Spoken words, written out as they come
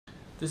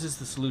This is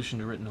the solution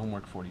to written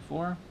homework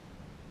 44.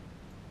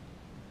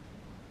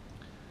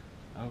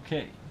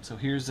 Okay, so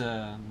here's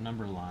a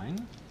number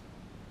line.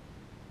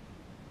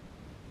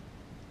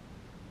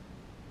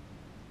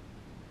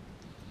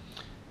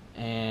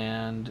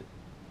 And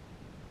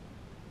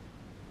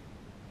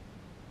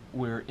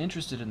we're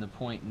interested in the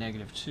point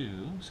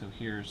 -2, so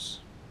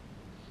here's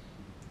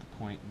the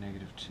point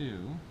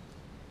 -2.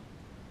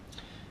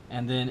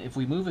 And then if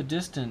we move a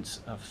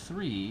distance of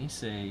 3,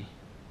 say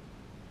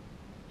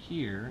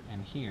here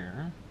and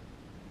here,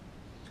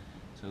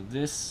 so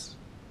this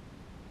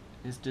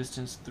is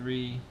distance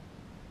 3,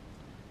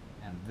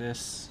 and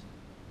this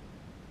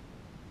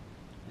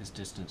is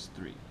distance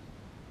 3.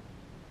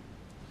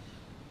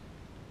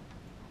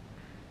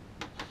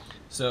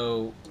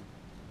 So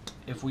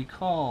if we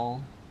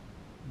call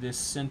this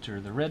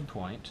center the red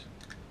point,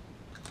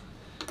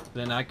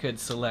 then I could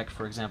select,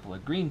 for example, a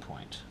green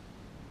point.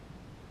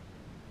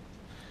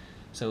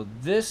 So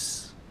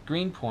this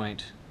green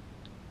point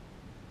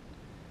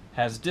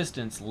has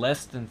distance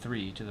less than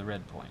 3 to the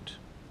red point.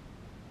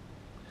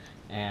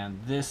 And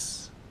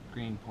this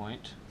green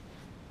point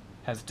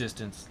has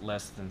distance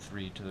less than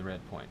 3 to the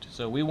red point.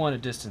 So we want a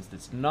distance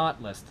that's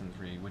not less than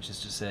 3, which is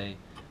to say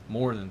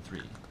more than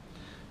 3.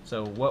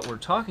 So what we're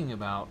talking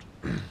about,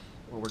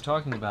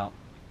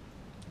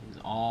 is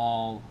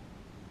all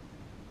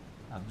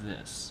of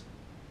this.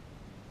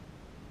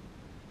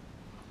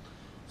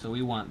 So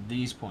we want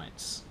these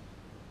points.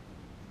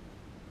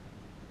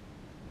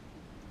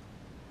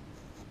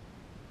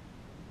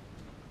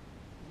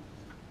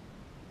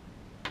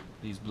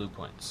 These blue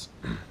points.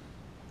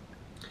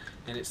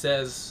 And it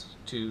says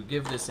to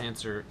give this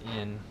answer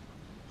in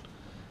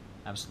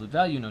absolute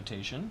value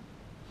notation.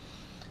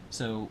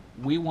 So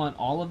we want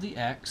all of the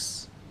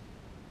x,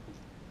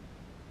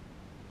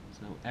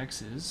 so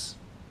x's,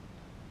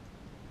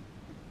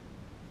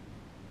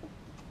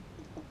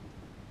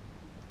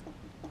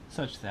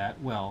 such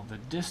that, well, the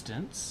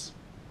distance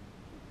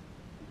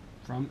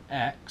from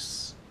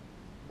x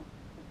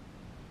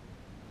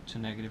to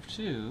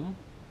 -2,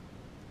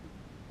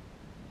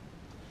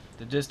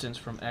 the distance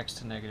from x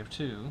to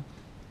 -2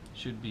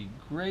 should be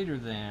greater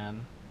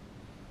than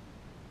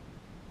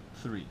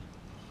 3.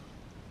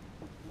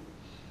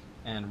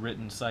 And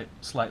written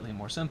slightly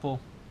more simple,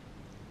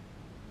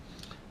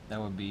 that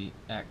would be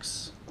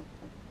x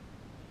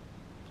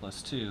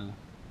plus 2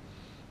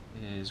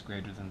 is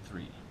greater than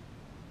 3.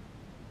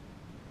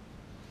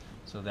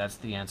 So that's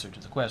the answer to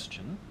the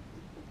question.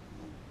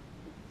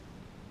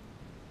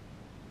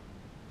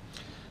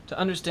 To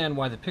understand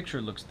why the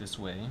picture looks this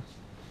way,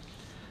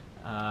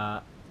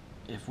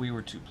 if we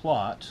were to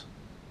plot,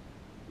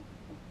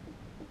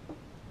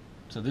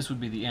 so this would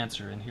be the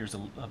answer, and here's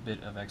a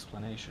bit of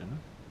explanation.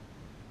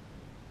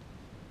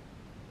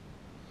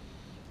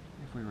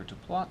 If we were to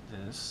plot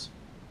this,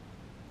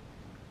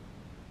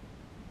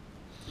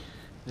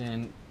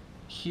 then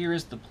here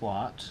is the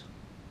plot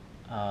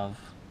of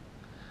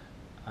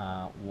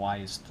y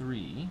is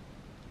 3.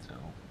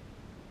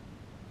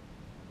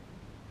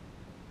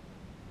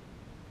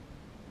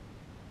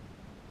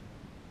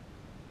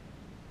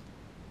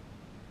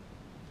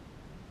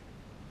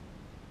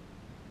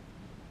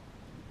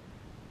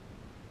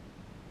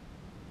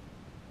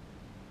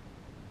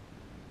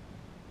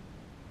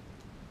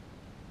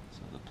 So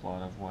the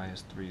plot of y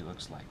is 3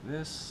 looks like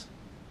this.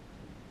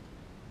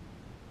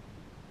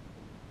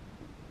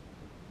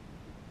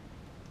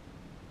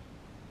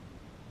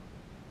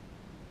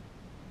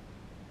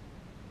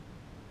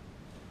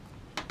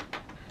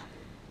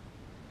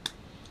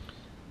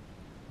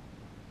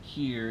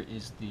 Here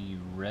is the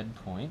red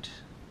point,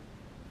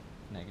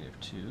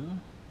 -2.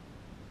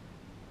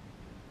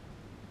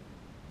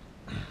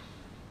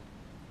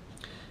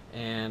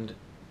 And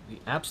the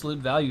absolute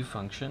value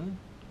function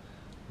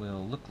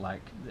will look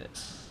like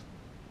this.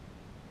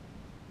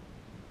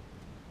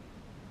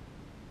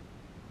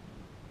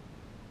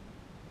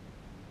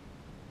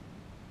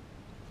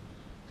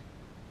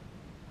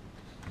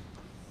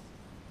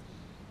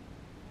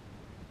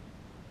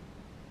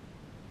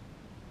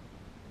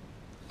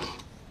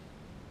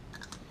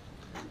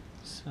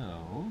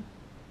 So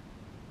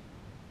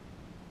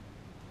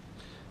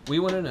we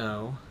want to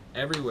know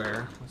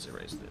everywhere, let's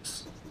erase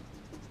this.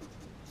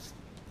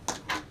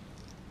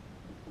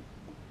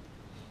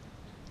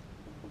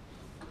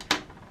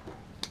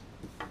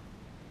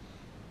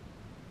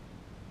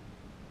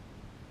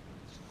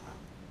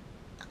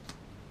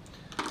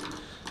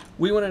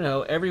 We want to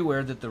know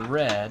everywhere that the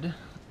red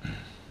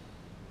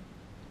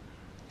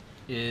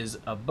is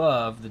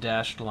above the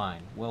dashed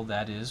line. Well,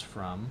 that is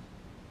from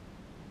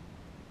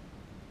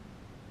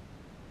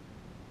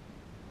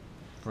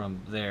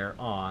there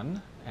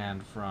on,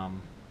 and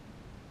from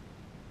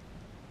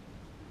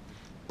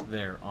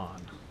there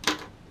on.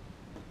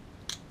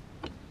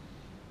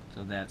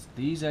 So that's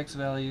these x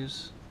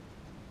values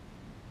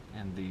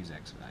and these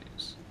x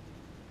values,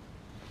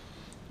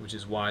 which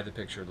is why the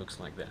picture looks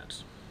like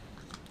that,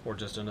 or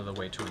just another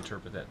way to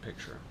interpret that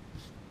picture.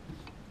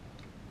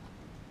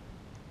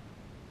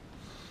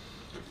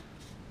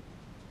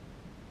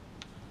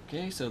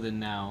 Okay, so then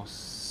now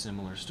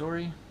similar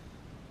story.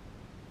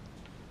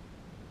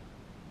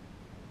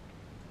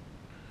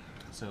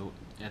 So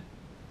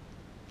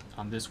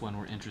on this one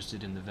we're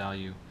interested in the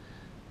value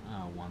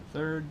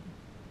 1/3.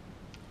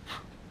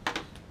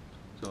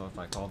 So if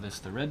I call this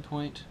the red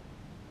point,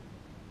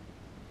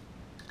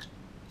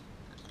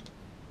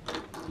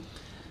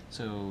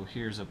 so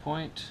here's a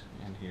point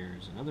and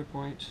here's another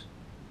point,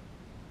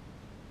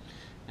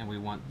 and we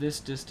want this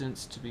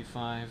distance to be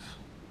 5,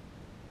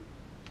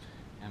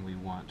 and we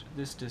want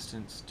this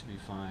distance to be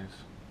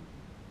 5.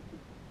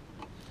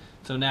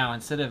 So now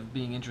instead of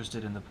being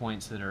interested in the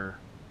points that are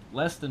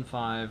less than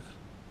 5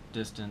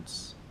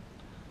 distance,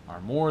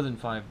 are more than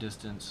 5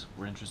 distance,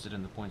 we're interested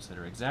in the points that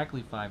are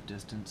exactly 5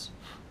 distance.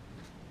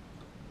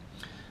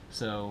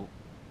 So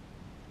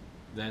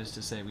that is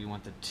to say we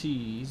want the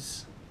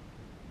t's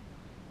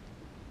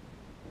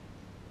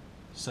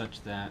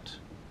such that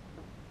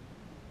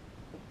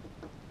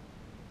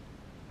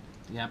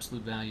the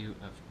absolute value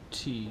of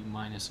t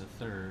minus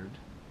 1/3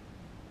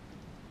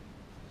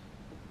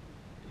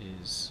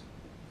 is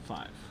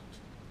 5.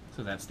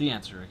 So that's the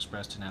answer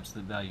expressed in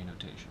absolute value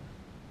notation.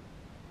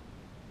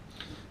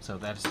 So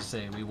that is to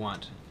say we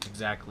want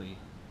exactly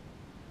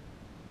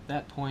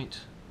that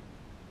point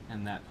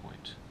and that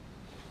point.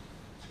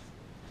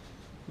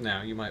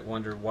 Now you might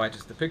wonder, why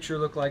does the picture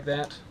look like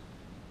that?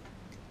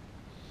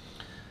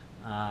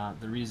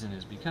 The reason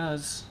is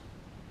because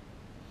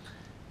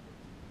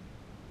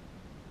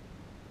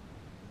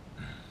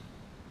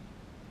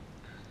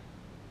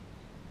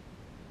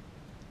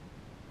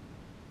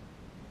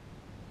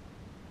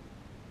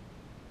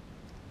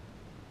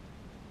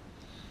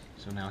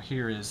so now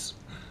here is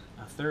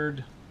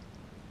 1/3.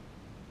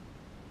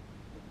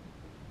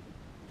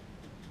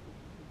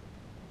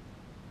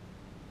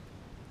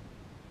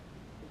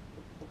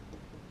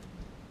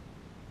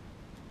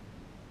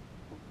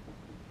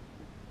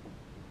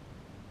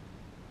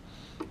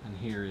 And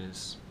here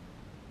is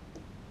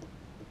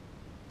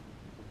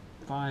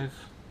 5.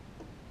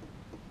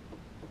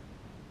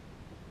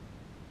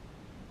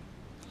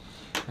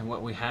 And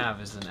what we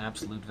have is an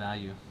absolute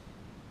value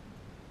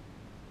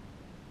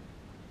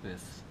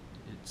with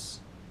its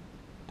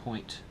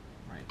point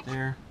right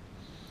there.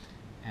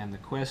 And the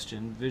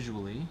question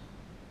visually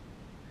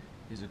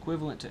is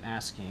equivalent to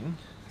asking,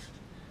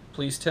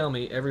 please tell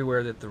me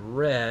everywhere that the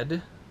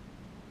red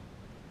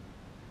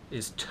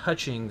is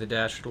touching the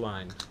dashed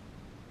line.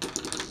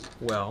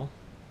 Well,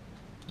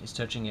 it's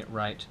touching it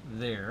right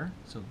there,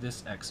 so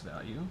this x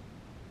value,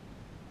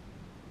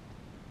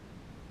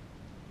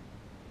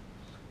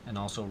 and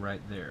also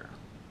right there,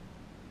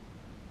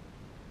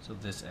 so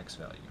this x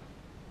value.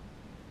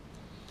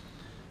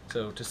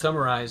 So to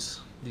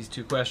summarize, these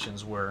two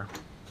questions were,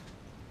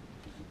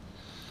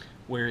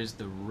 where is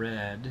the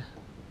red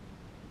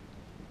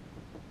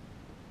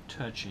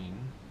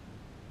touching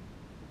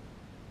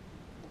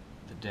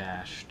the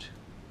dashed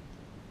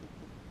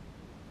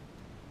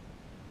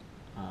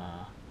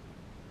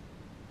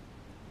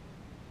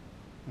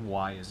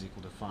y is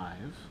equal to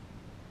 5.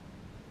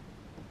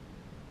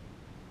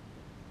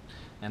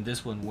 And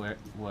this one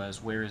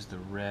was where is the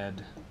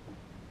red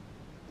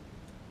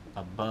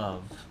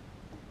above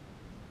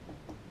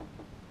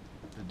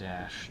the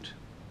dashed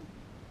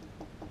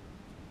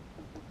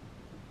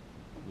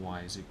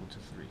y is equal to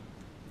 3.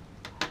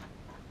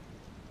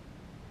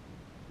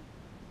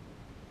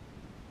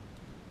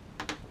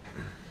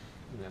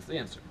 And that's the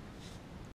answer.